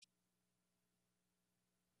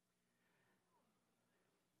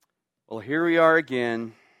Well, here we are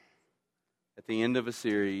again at the end of a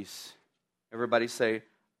series. Everybody say,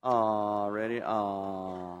 "Aw," ready?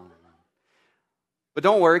 Aw. But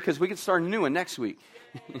don't worry, because we can start a new one next week.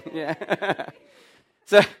 Yeah.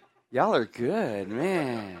 So, y'all are good,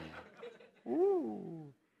 man.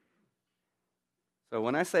 Ooh. So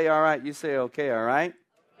when I say all right, you say okay, all right?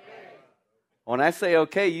 Okay. When I say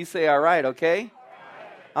okay, you say all right, okay?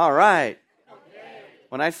 All right. Okay.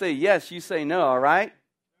 When I say yes, you say no, all right?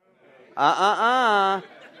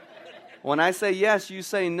 When I say yes, you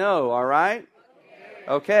say no, all right?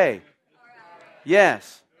 Okay.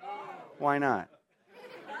 Yes. Why not?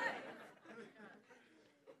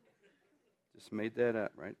 Just made that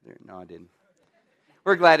up right there. No, I didn't.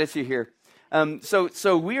 We're glad that you're here.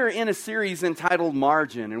 So we are in a series entitled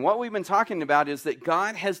Margin. And what we've been talking about is that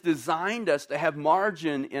God has designed us to have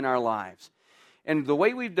margin in our lives. And the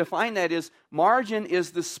way we've defined that is margin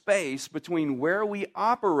is the space between where we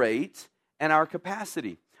operate and our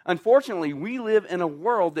capacity. Unfortunately, we live in a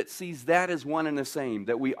world that sees that as one and the same,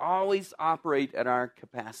 that we always operate at our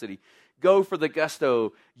capacity. Go for the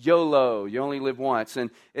gusto, YOLO, you only live once. And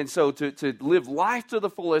so to live life to the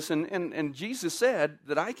fullest, and Jesus said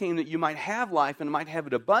that I came that you might have life and might have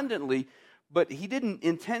it abundantly, but he didn't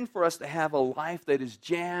intend for us to have a life that is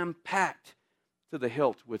jam-packed to the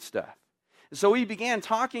hilt with stuff. So we began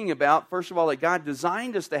talking about, first of all, that God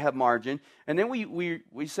designed us to have margin, and then we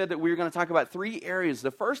said that we were going to talk about three areas.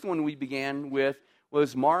 The first one we began with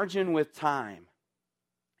was margin with time.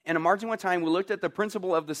 And a margin with time, we looked at the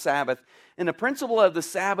principle of the Sabbath, and the principle of the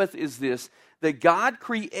Sabbath is this, that God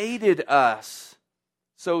created us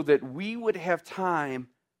so that we would have time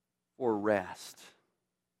for rest.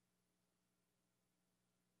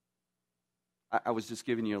 I was just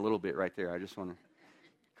giving you a little bit right there. I just want to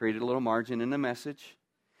created a little margin in the message.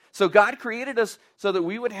 So God created us so that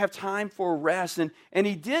we would have time for rest. And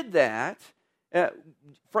he did that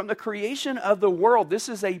from the creation of the world. This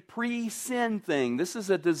is a pre-sin thing. This is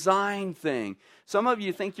a design thing. Some of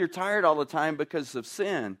you think you're tired all the time because of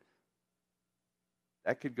sin.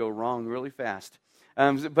 That could go wrong really fast.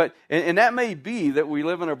 But that may be that we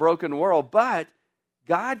live in a broken world, but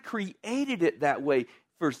God created it that way.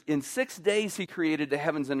 First, in 6 days he created the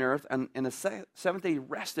heavens and earth, and the seventh day he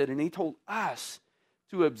rested, and he told us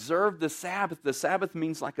to observe the Sabbath. The Sabbath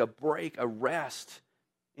means like a break, a rest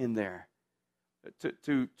in there.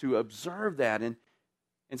 To observe that, and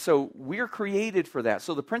so we're created for that.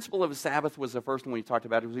 So the principle of the Sabbath was the first one we talked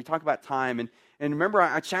about. We talked about time, and remember,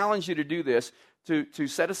 I challenge you to do this, to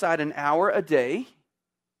set aside an hour a day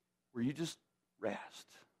where you just rest.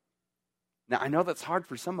 Now, I know that's hard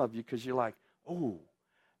for some of you because you're like, oh,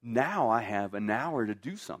 now I have an hour to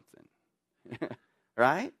do something.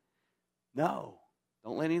 Right? No.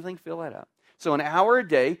 Don't let anything fill that up. So an hour a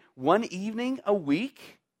day, one evening a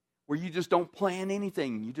week, where you just don't plan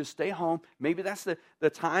anything. You just stay home. Maybe that's the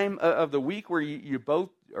time of the week where you both,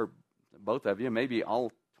 or both of you, maybe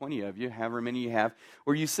all 20 of you, however many you have,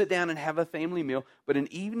 where you sit down and have a family meal, but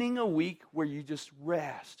an evening a week where you just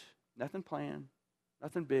rest. Nothing planned.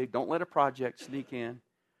 Nothing big. Don't let a project sneak in.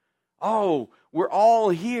 Oh, we're all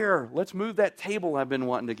here. Let's move that table I've been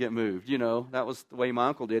wanting to get moved. You know, that was the way my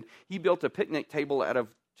uncle did. He built a picnic table out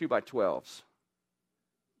of 2x12s.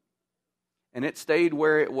 And it stayed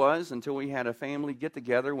where it was until we had a family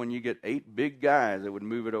get-together when you get 8 big guys that would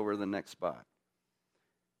move it over to the next spot.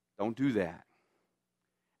 Don't do that.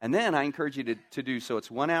 And then I encourage you to do so. It's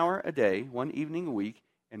 1 hour a day, one evening a week,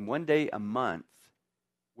 and 1 day a month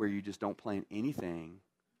where you just don't plan anything,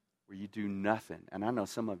 where you do nothing. And I know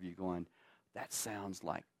some of you going, that sounds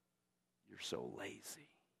like you're so lazy.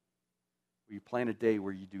 Where you plan a day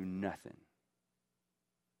where you do nothing.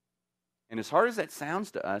 And as hard as that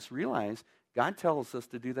sounds to us, realize God tells us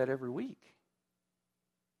to do that every week.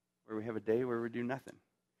 Where we have a day where we do nothing.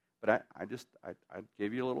 But I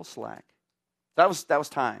gave you a little slack. That was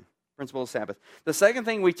time. Principle of Sabbath. The second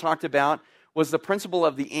thing we talked about was the principle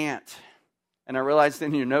of the ant. And I realized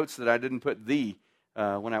in your notes that I didn't put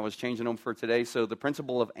when I was changing them for today. So the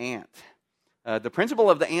principle of ant. The principle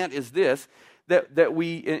of the ant is this, that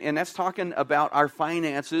we, and that's talking about our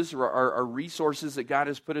finances, or our resources that God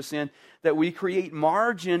has put us in, that we create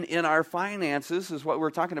margin in our finances, is what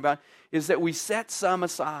we're talking about, is that we set some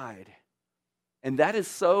aside. And that is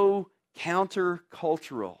so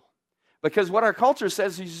countercultural. Because what our culture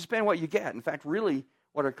says is you spend what you get. In fact, really,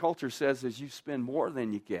 what our culture says is you spend more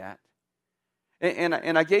than you get.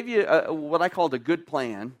 And I gave you what I called a good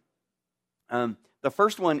plan. The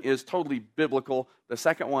first one is totally biblical. The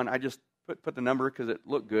second one, I just put the number because it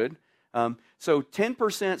looked good. So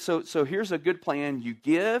 10%, so here's a good plan. You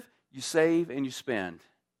give, you save, and you spend.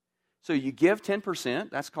 So you give 10%,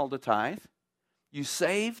 that's called a tithe. You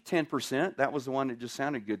save 10%. That was the one that just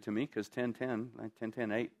sounded good to me because 10,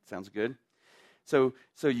 8 sounds good. So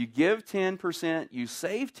you give 10%, you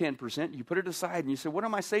save 10%, you put it aside, and you say, what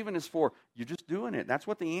am I saving this for? You're just doing it. That's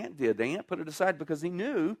what the ant did. The ant put it aside because he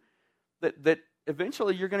knew that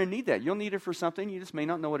eventually you're going to need that. You'll need it for something. You just may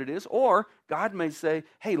not know what it is. Or God may say,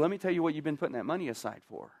 hey, let me tell you what you've been putting that money aside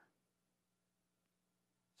for.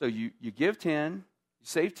 So you give 10, you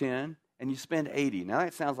save 10, and you spend 80. Now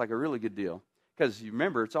that sounds like a really good deal. Because you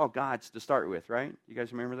remember, it's all God's to start with, right? You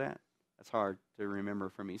guys remember that? That's hard to remember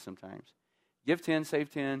for me sometimes. Give 10,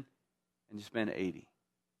 save 10, and you spend 80.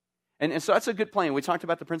 And so that's a good plan. We talked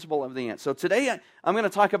about the principle of the ant. So today I'm going to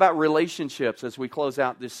talk about relationships as we close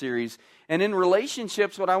out this series. And in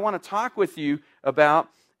relationships, what I want to talk with you about,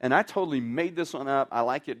 and I totally made this one up. I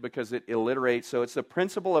like it because it alliterates. So it's the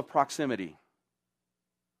principle of proximity.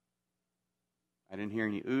 I didn't hear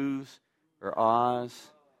any oohs or ahs.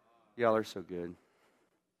 Y'all are so good.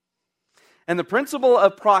 And the principle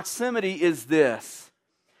of proximity is this,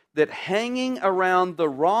 that hanging around the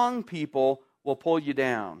wrong people will pull you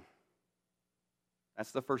down.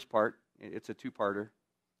 That's the first part. It's a two-parter.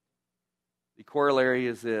 The corollary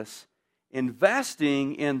is this,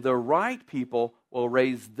 investing in the right people will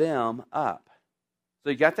raise them up. So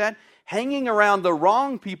you got that? Hanging around the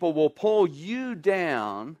wrong people will pull you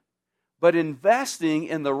down, but investing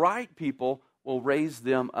in the right people will raise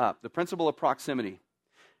them up. The principle of proximity.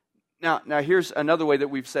 Now here's another way that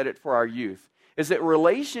we've said it for our youth, is that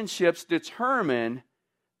relationships determine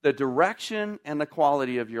the direction and the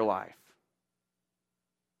quality of your life.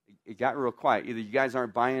 It got real quiet. Either you guys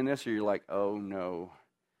aren't buying this or you're like, oh no.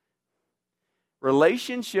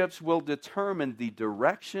 Relationships will determine the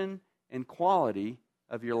direction and quality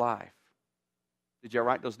of your life. Did y'all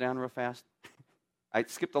write those down real fast? I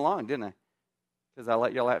skipped along, didn't I? Because I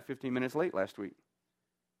let y'all out 15 minutes late last week.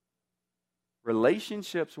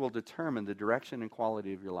 Relationships will determine the direction and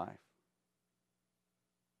quality of your life.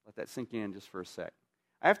 Let that sink in just for a sec.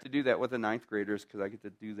 I have to do that with the ninth graders because I get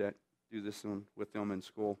to do this one with them in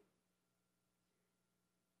school.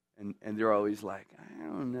 And they're always like, I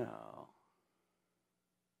don't know.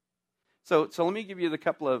 So let me give you the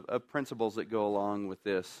couple of principles that go along with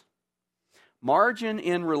this. Margin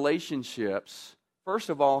in relationships, first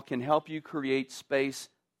of all, can help you create space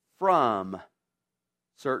from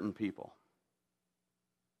certain people.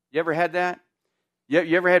 You ever had that?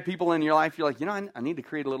 You ever had people in your life, you're like, I need to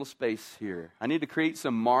create a little space here. I need to create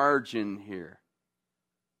some margin here.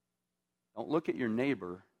 Don't look at your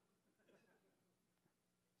neighbor,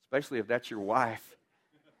 especially if that's your wife.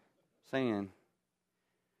 Saying.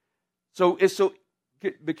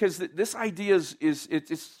 Because this idea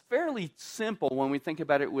is fairly simple when we think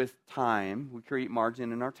about it with time. We create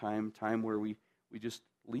margin in our time where we just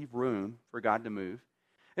leave room for God to move.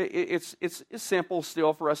 It's simple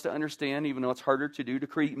still for us to understand, even though it's harder to do, to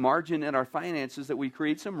create margin in our finances, that we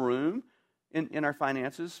create some room in our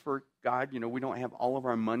finances for God. We don't have all of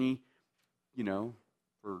our money,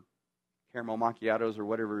 for caramel macchiatos or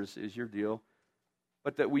whatever is your deal.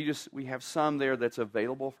 But that we have some there that's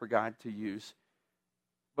available for God to use.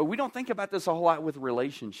 But we don't think about this a whole lot with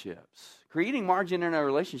relationships. Creating margin in our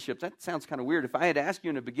relationships, that sounds kind of weird. If I had asked you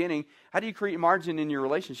in the beginning, how do you create margin in your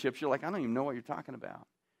relationships? You're like, I don't even know what you're talking about.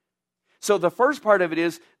 So the first part of it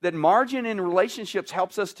is that margin in relationships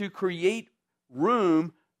helps us to create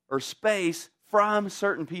room or space from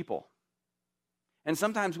certain people. And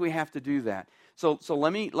sometimes we have to do that. So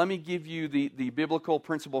let me give you the biblical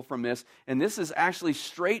principle from this. And this is actually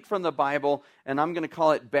straight from the Bible, and I'm going to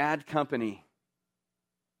call it bad company.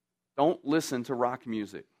 Don't listen to rock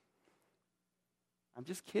music. I'm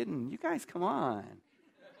just kidding. You guys, come on.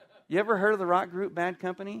 You ever heard of the rock group Bad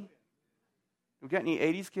Company? We got any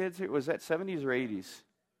 80s kids here? Was that 70s or 80s? Is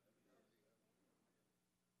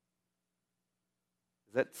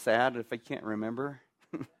that sad if I can't remember?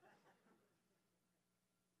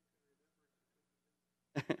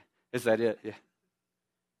 Is that it? Yeah.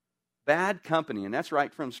 Bad company, and that's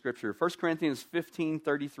right from Scripture. 1 Corinthians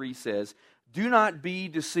 15:33 says, do not be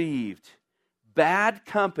deceived. Bad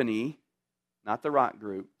company, not the rock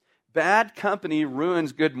group, bad company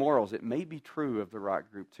ruins good morals. It may be true of the rock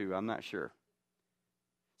group too, I'm not sure.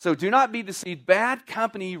 So do not be deceived. Bad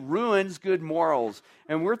company ruins good morals.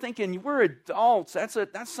 And we're thinking, we're adults.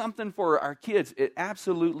 That's something for our kids. It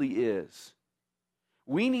absolutely is.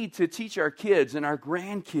 We need to teach our kids and our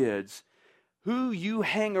grandkids who you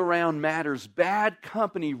hang around matters. Bad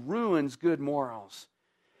company ruins good morals.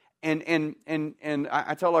 And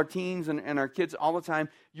I tell our teens and our kids all the time,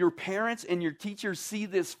 your parents and your teachers see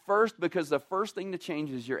this first because the first thing to change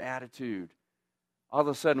is your attitude. all of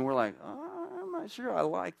a sudden we're like, oh, I'm not sure I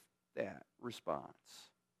like that response.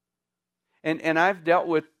 And I've dealt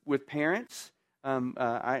with parents.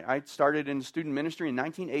 I started in student ministry in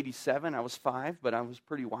 1987. I was 5, but I was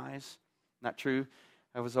pretty wise. Not true.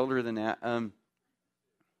 I was older than that.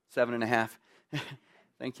 7.5.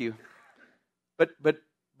 Thank you.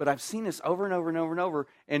 But I've seen this over and over and over and over.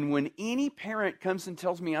 And when any parent comes and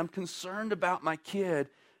tells me I'm concerned about my kid,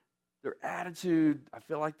 their attitude, I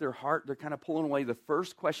feel like their heart, they're kind of pulling away. The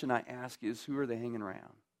first question I ask is, who are they hanging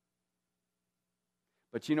around?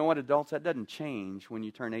 But you know what, adults, that doesn't change when you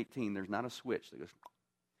turn 18. There's not a switch that goes.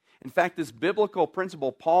 In fact, this biblical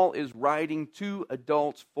principle, Paul is writing to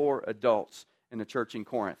adults for adults in the church in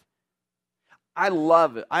Corinth. I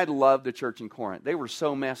love it. I love the church in Corinth. They were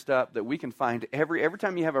so messed up that we can find every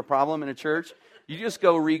time you have a problem in a church, you just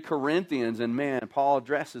go read Corinthians, and man, Paul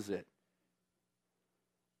addresses it.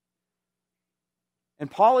 And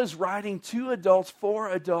Paul is writing to adults for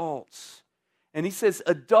adults. And he says,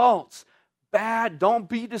 adults, don't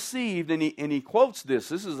be deceived. And he quotes this.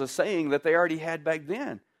 This is a saying that they already had back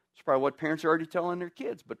then. It's probably what parents are already telling their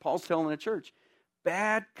kids. But Paul's telling the church,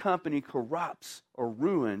 bad company corrupts or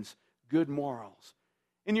ruins good morals.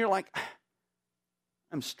 And you're like,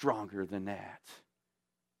 I'm stronger than that.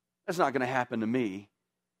 That's not going to happen to me.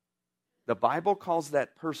 The Bible calls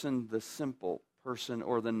that person the simple person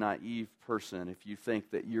or the naive person if you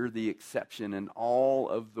think that you're the exception in all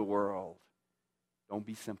of the world. Don't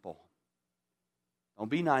be simple. Don't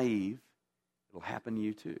be naive. It'll happen to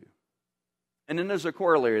you too. And then there's a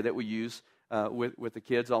corollary that we use with the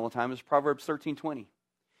kids all the time is Proverbs 13:20.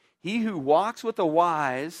 He who walks with the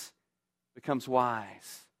wise becomes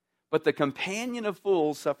wise, but the companion of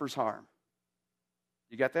fools suffers harm.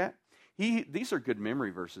 You got that? These are good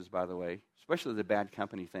memory verses, by the way, especially the bad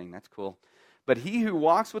company thing. That's cool. But he who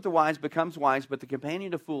walks with the wise becomes wise, but the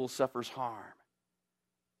companion of fools suffers harm.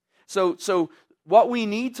 So what we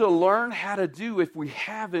need to learn how to do if we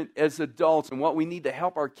haven't as adults, and what we need to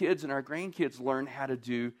help our kids and our grandkids learn how to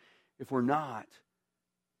do if we're not,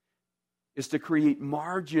 is to create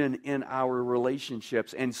margin in our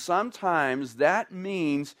relationships. And sometimes that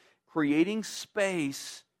means creating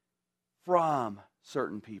space from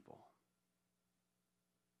certain people.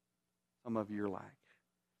 Some of you are like,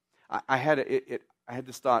 I had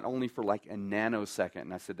this thought only for like a nanosecond,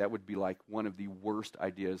 and I said that would be like one of the worst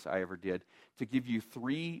ideas I ever did, to give you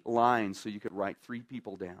 3 lines so you could write 3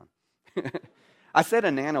 people down. I said a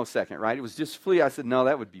nanosecond, right? It was just flee. I said, no,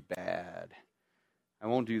 that would be bad. I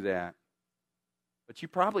won't do that. But you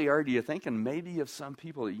probably already are thinking maybe of some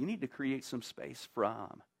people that you need to create some space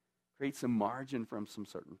from, create some margin from some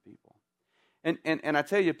certain people. And I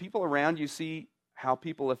tell you, people around you see how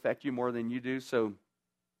people affect you more than you do. So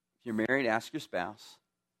if you're married, ask your spouse.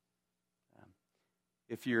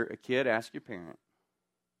 If you're a kid, ask your parent.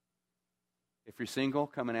 If you're single,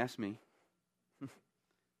 come and ask me.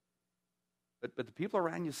 But the people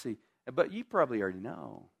around you see. But you probably already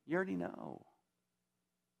know. You already know.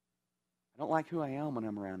 I don't like who I am when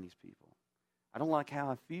I'm around these people. I don't like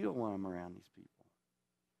how I feel when I'm around these people.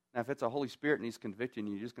 Now, if it's a Holy Spirit and He's convicting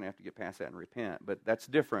you, you're just going to have to get past that and repent. But that's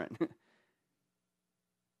different.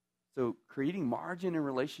 So creating margin in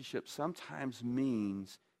relationships sometimes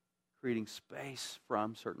means creating space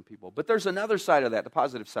from certain people. But there's another side of that, the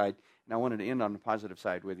positive side. And I wanted to end on the positive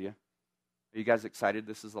side with you. Are you guys excited?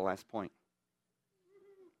 This is the last point.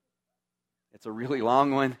 It's a really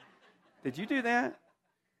long one. Did you do that?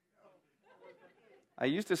 I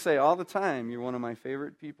used to say all the time, you're one of my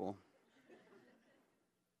favorite people.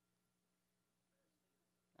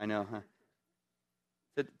 I know, huh?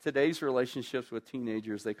 Today's relationships with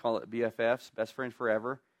teenagers, they call it BFFs, best friend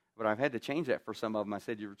forever. But I've had to change that for some of them. I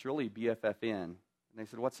said, it's really BFFN. And they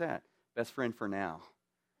said, what's that? Best friend for now.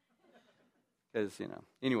 Because,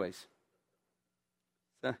 anyways.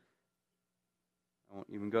 So, I won't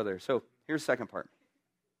even go there. So here's the second part.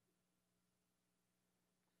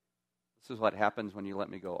 This is what happens when you let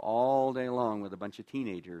me go all day long with a bunch of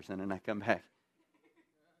teenagers, and then I come back.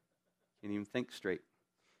 Can't even think straight.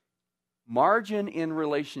 Margin in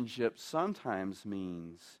relationships sometimes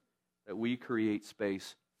means that we create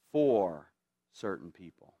space for certain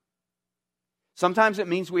people. Sometimes it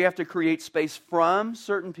means we have to create space from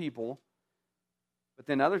certain people, but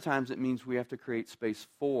then other times it means we have to create space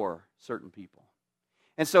for certain people.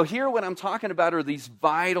 And so here what I'm talking about are these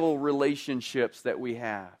vital relationships that we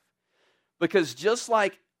have. Because just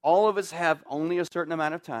like all of us have only a certain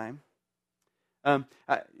amount of time,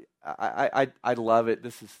 I love it.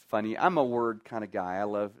 This is funny. I'm a word kind of guy.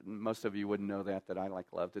 Most of you wouldn't know that I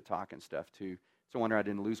love to talk and stuff too. It's a wonder I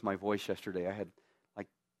didn't lose my voice yesterday. I had like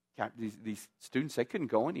these students, they couldn't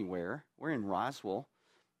go anywhere. We're in Roswell,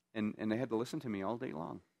 and they had to listen to me all day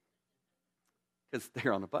long because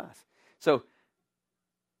they're on the bus. So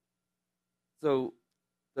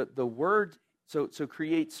the word, so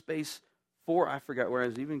create space for, I forgot where I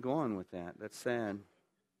was even going with that. That's sad.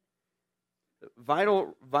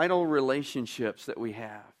 Vital relationships that we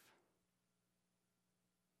have.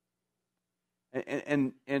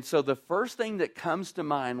 And so the first thing that comes to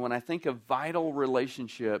mind when I think of vital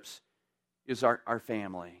relationships is our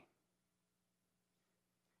family.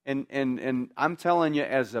 And I'm telling you,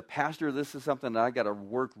 as a pastor, this is something that I got to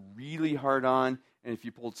work really hard on. And if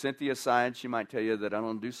you pulled Cynthia aside, she might tell you that I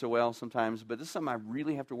don't do so well sometimes. But this is something I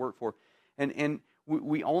really have to work for. And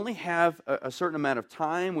we only have a certain amount of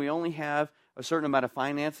time. We only have a certain amount of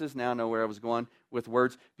finances. Now I know where I was going with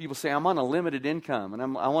words. People say, I'm on a limited income. And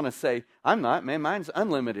I want to say, I'm not, man. Mine's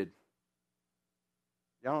unlimited.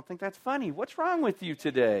 Y'all don't think that's funny? What's wrong with you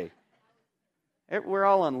today? We're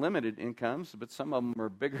all on limited incomes, but some of them are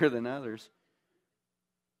bigger than others.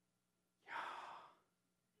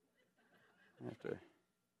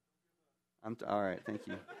 All right, thank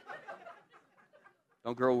you.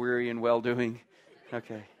 Don't grow weary in well-doing.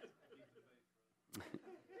 Okay.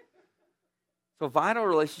 So vital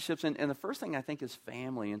relationships, and the first thing I think is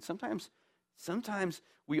family. And sometimes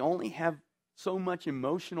we only have so much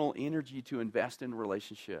emotional energy to invest in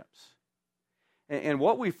relationships. And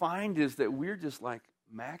what we find is that we're just like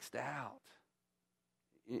maxed out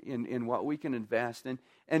in what we can invest in.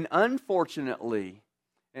 And unfortunately,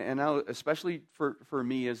 and now especially for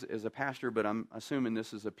me as a pastor, but I'm assuming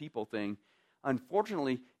this is a people thing,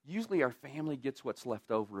 unfortunately, usually our family gets what's left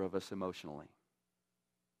over of us emotionally.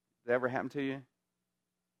 Did that ever happen to you?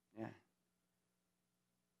 Yeah.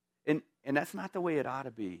 And that's not the way it ought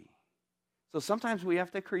to be. So sometimes we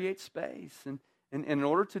have to create space. And in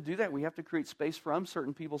order to do that, we have to create space from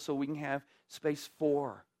certain people so we can have space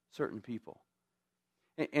for certain people.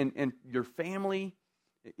 And your family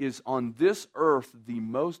is on this earth the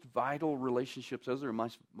most vital relationships. Those are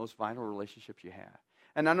the most vital relationships you have.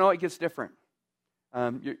 And I know it gets different.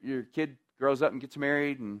 Your kid grows up and gets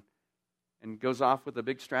married and goes off with a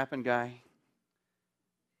big strapping guy.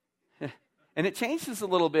 And it changes a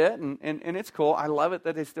little bit, and it's cool. I love it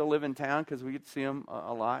that they still live in town because we get to see them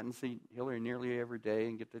a lot and see Hillary nearly every day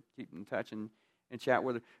and get to keep in touch and chat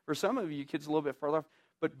with her. For some of you kids, a little bit further off,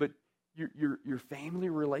 but your family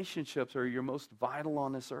relationships are your most vital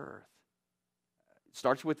on this earth. It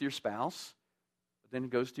starts with your spouse, but then it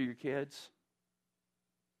goes to your kids.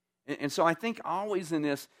 And so I think always in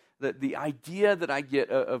this, that the idea that I get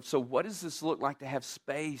of, so what does this look like to have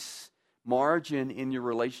space, margin in your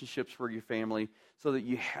relationships for your family so that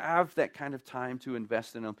you have that kind of time to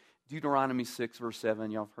invest in them. Deuteronomy 6, verse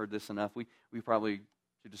 7, y'all have heard this enough. We probably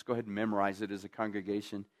should just go ahead and memorize it as a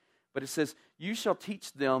congregation. But it says, you shall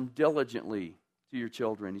teach them diligently to your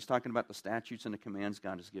children. He's talking about the statutes and the commands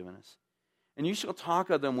God has given us. And you shall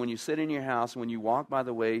talk of them when you sit in your house, when you walk by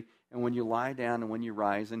the way, and when you lie down, and when you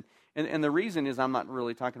rise. And the reason is I'm not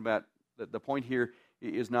really talking about, the point here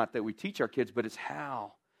is not that we teach our kids, but it's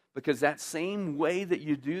how. Because that same way that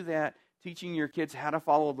you do that, teaching your kids how to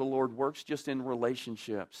follow the Lord, works just in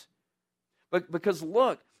relationships. But because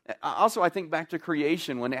look, also I think back to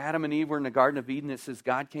creation. When Adam and Eve were in the Garden of Eden, it says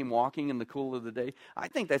God came walking in the cool of the day. I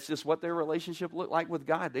think that's just what their relationship looked like with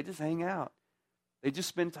God. They just hang out. They just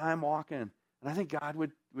spend time walking. And I think God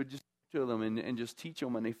would just talk to them and just teach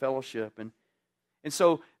them, and they fellowship. And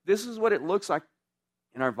so this is what it looks like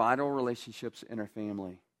in our vital relationships in our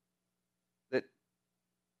family.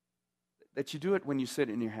 That you do it when you sit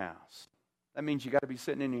in your house. That means you got to be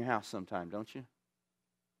sitting in your house sometime, don't you?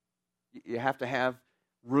 You have to have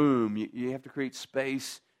room. You have to create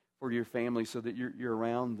space for your family so that you're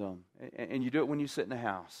around them. And you do it when you sit in the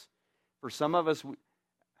house. For some of us,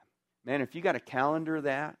 man, if you got a calendar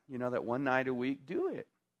that one night a week, do it.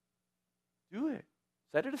 Do it.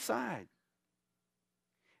 Set it aside.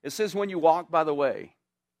 It says when you walk by the way.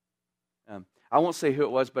 I won't say who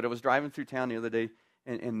it was, but I was driving through town the other day,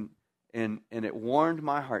 and it warmed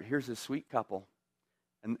my heart. Here's this sweet couple,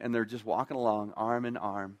 and they're just walking along, arm in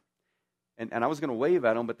arm. And I was going to wave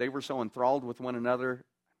at them, but they were so enthralled with one another.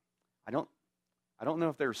 I don't know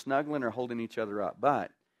if they were snuggling or holding each other up,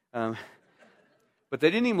 but they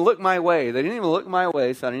didn't even look my way. They didn't even look my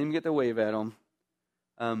way, so I didn't even get to wave at them.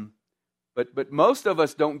 But most of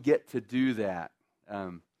us don't get to do that.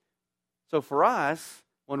 So for us,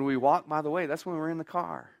 when we walk by the way, that's when we're in the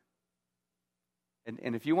car.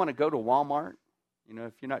 And if you want to go to Walmart,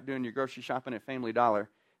 if you're not doing your grocery shopping at Family Dollar,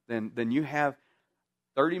 then you have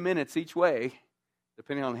 30 minutes each way,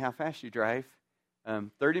 depending on how fast you drive,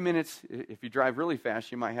 30 minutes, if you drive really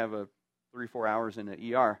fast, you might have a 3-4 hours in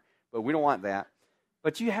the ER, but we don't want that.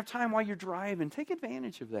 But you have time while you're driving. Take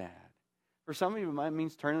advantage of that. For some of you, it might mean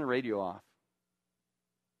turning the radio off.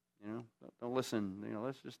 Don't listen.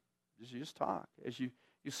 Let's just talk. As you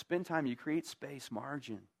spend time, you create space,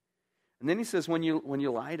 margin. And then he says, when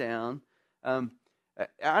you lie down,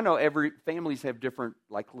 I know every families have different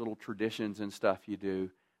little traditions and stuff you do,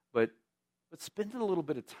 but spend a little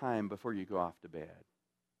bit of time before you go off to bed.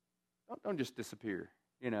 Don't just disappear.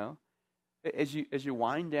 As you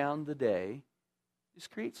wind down the day,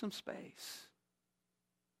 just create some space.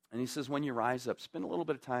 And he says, when you rise up, spend a little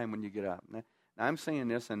bit of time when you get up. Now I'm saying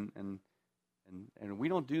this, and we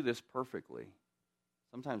don't do this perfectly.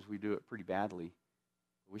 Sometimes we do it pretty badly.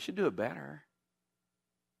 We should do it better.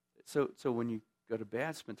 So when you go to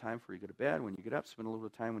bed, spend time before you go to bed. When you get up, spend a little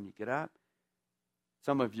bit of time when you get up.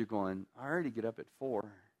 Some of you going, I already get up at 4.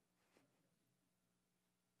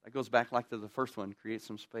 That goes back to the first one. Create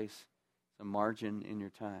some space, some margin in your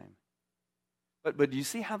time. But do you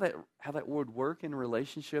see how that would work in a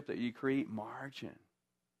relationship, that you create margin?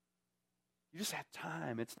 You just have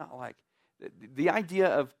time. It's not like the idea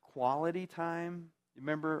of quality time.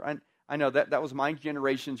 Remember, I know that was my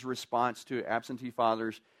generation's response to absentee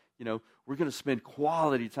fathers. We're going to spend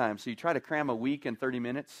quality time. So you try to cram a week in 30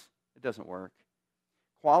 minutes. It doesn't work.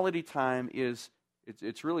 Quality time it's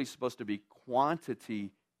really supposed to be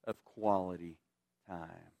quantity of quality time.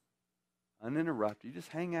 Uninterrupted. You just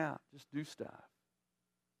hang out. Just do stuff.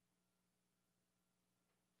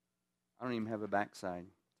 I don't even have a backside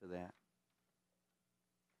to that.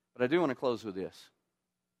 But I do want to close with this.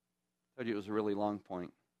 I told you it was a really long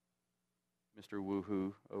point. Mr.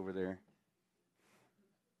 Woohoo over there.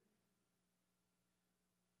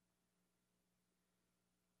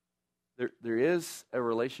 There is a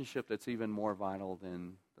relationship that's even more vital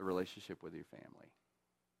than the relationship with your family.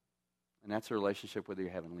 And that's a relationship with your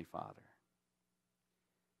Heavenly Father.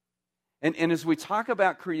 And as we talk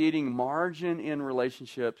about creating margin in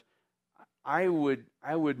relationships, I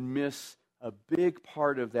would miss a big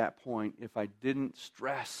part of that point if I didn't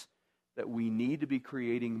stress that we need to be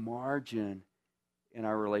creating margin in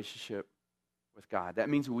our relationship with God. That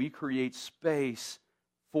means we create space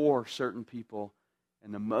for certain people,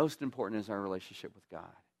 and the most important is our relationship with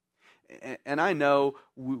God. And I know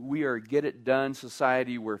we are a get-it-done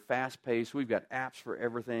society. We're fast-paced. We've got apps for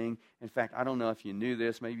everything. In fact, I don't know if you knew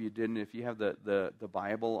this. Maybe you didn't. If you have the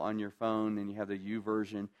Bible on your phone and you have the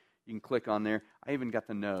YouVersion, you can click on there. I even got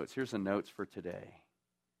the notes. Here's the notes for today.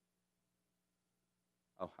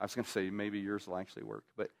 Oh, I was going to say maybe yours will actually work.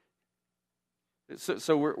 But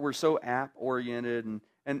so we're so app-oriented.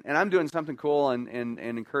 And I'm doing something cool and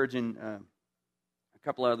encouraging a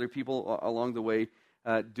couple of other people along the way,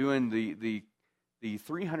 doing the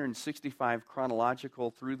 365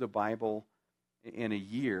 chronological through the Bible in a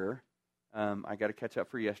year. I got to catch up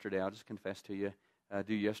for yesterday. I'll just confess to you.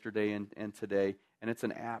 Do yesterday and today, and it's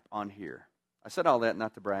an app on here. I said all that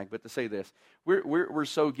not to brag, but to say this: we're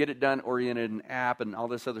so get it done oriented and app and all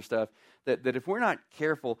this other stuff that if we're not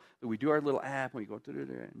careful, that we do our little app and we go through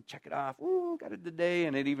and check it off. Ooh, got it today,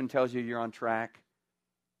 and it even tells you you're on track.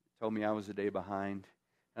 It told me I was a day behind,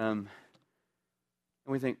 and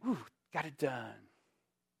we think, ooh, got it done.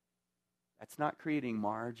 That's not creating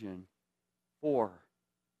margin for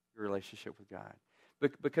your relationship with God.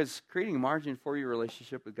 Because creating margin for your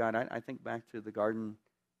relationship with God, I think back to the Garden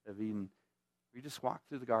of Eden. We just walk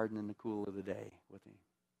through the garden in the cool of the day with Him.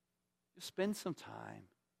 Just spend some time.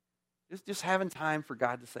 Just having time for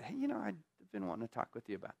God to say, hey, I've been wanting to talk with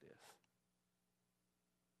you about this.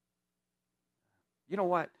 You know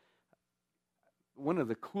what? One of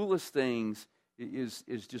the coolest things is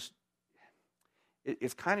just,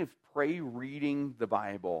 it's kind of pray reading the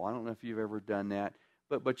Bible. I don't know if you've ever done that.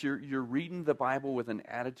 But you're reading the Bible with an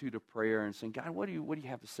attitude of prayer and saying, God, what do you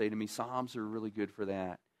have to say to me? Psalms are really good for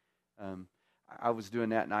that. I was doing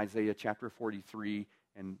that in Isaiah chapter 43,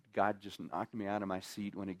 and God just knocked me out of my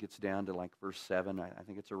seat when it gets down to verse 7. I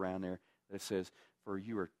think it's around there. That says, for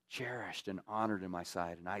you are cherished and honored in my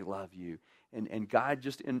sight, and I love you. And God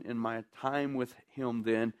just in my time with Him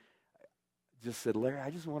then just said, Larry, I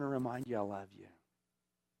just want to remind you I love you.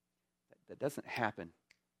 That doesn't happen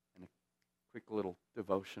in a quick little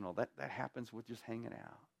devotional. That happens with just hanging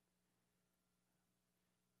out.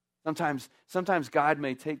 Sometimes God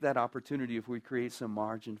may take that opportunity if we create some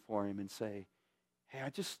margin for Him and say, hey, I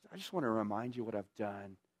just want to remind you what I've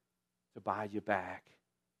done to buy you back,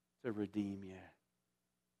 to redeem you.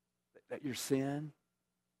 That your sin,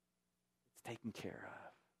 it's taken care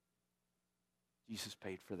of. Jesus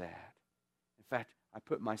paid for that. In fact, I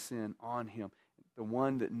put my sin on Him. the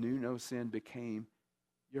one that knew no sin became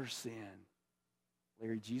your sin.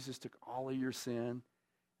 Larry, Jesus took all of your sin,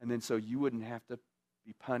 and then so you wouldn't have to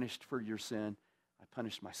be punished for your sin, I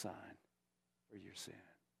punished my son for your sin.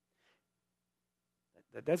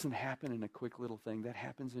 That doesn't happen in a quick little thing. That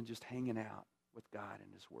happens in just hanging out with God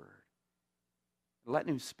and His Word. Letting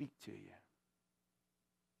Him speak to you.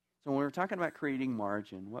 So when we're talking about creating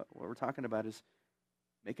margin, what we're talking about is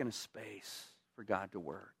making a space for God to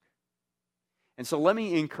work. And so let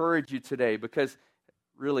me encourage you today, because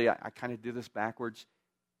really I kind of did this backwards.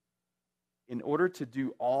 In order to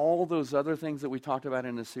do all those other things that we talked about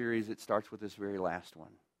in the series, it starts with this very last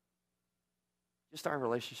one. Just our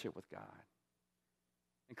relationship with God.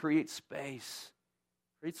 And create space.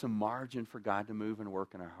 Create some margin for God to move and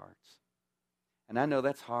work in our hearts. And I know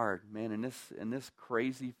that's hard, man, in this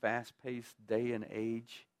crazy, fast-paced day and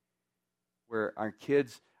age where our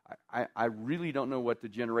kids, I really don't know what the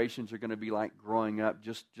generations are going to be like growing up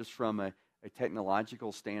just from a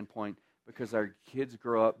technological standpoint, because our kids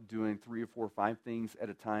grow up doing 3 or 4 or 5 things at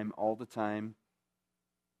a time all the time,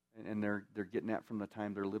 and they're getting that from the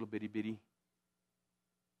time they're little bitty.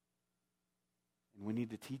 And we need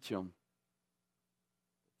to teach them.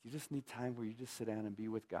 You just need time where you just sit down and be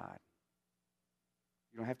with God.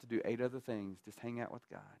 You don't have to do 8 other things. Just hang out with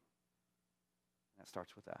God. And that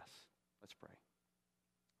starts with us. Let's pray.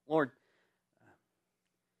 Lord,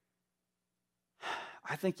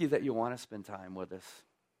 I thank you that you want to spend time with us.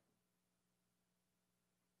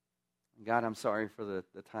 God, I'm sorry for the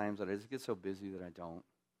times that I just get so busy that I don't.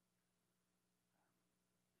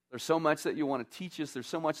 There's so much that you want to teach us. There's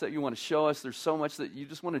so much that you want to show us. There's so much that you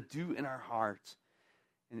just want to do in our hearts.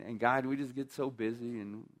 And God, we just get so busy,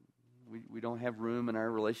 and we don't have room in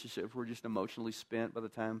our relationship. We're just emotionally spent by the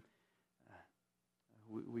time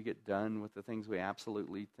we get done with the things we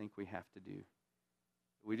absolutely think we have to do.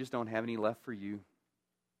 We just don't have any left for you.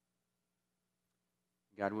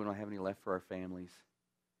 God, we don't have any left for our families.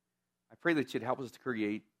 I pray that you'd help us to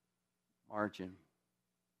create margin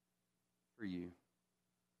for you.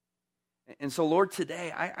 And so, Lord,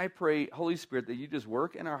 today I pray, Holy Spirit, that you just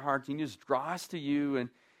work in our hearts and you just draw us to you.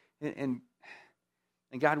 And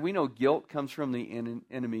God, we know guilt comes from the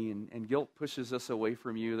enemy, and guilt pushes us away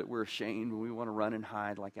from you, that we're ashamed and we want to run and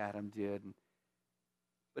hide like Adam did.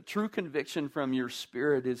 But true conviction from your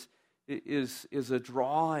Spirit is a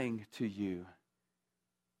drawing to you.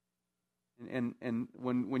 And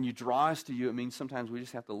when you draw us to you, it means sometimes we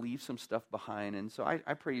just have to leave some stuff behind. And so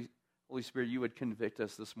I pray, Holy Spirit, you would convict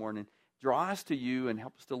us this morning. Draw us to you and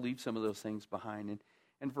help us to leave some of those things behind.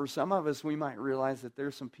 And for some of us, we might realize that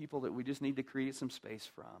there's some people that we just need to create some space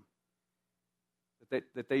from.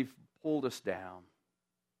 That they've pulled us down.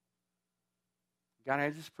 God,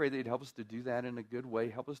 I just pray that you'd help us to do that in a good way.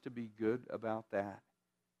 Help us to be good about that.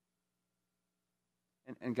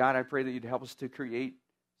 And God, I pray that you'd help us to create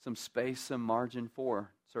some space, some margin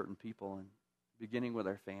for certain people, and beginning with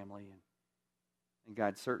our family. And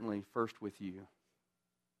God, certainly first with you.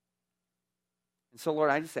 And so, Lord,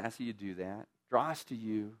 I just ask you to do that. Draw us to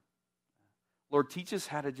you. Lord, teach us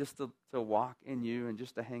how to just to walk in you and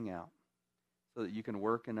just to hang out so that you can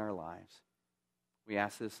work in our lives. We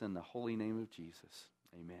ask this in the holy name of Jesus.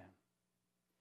 Amen.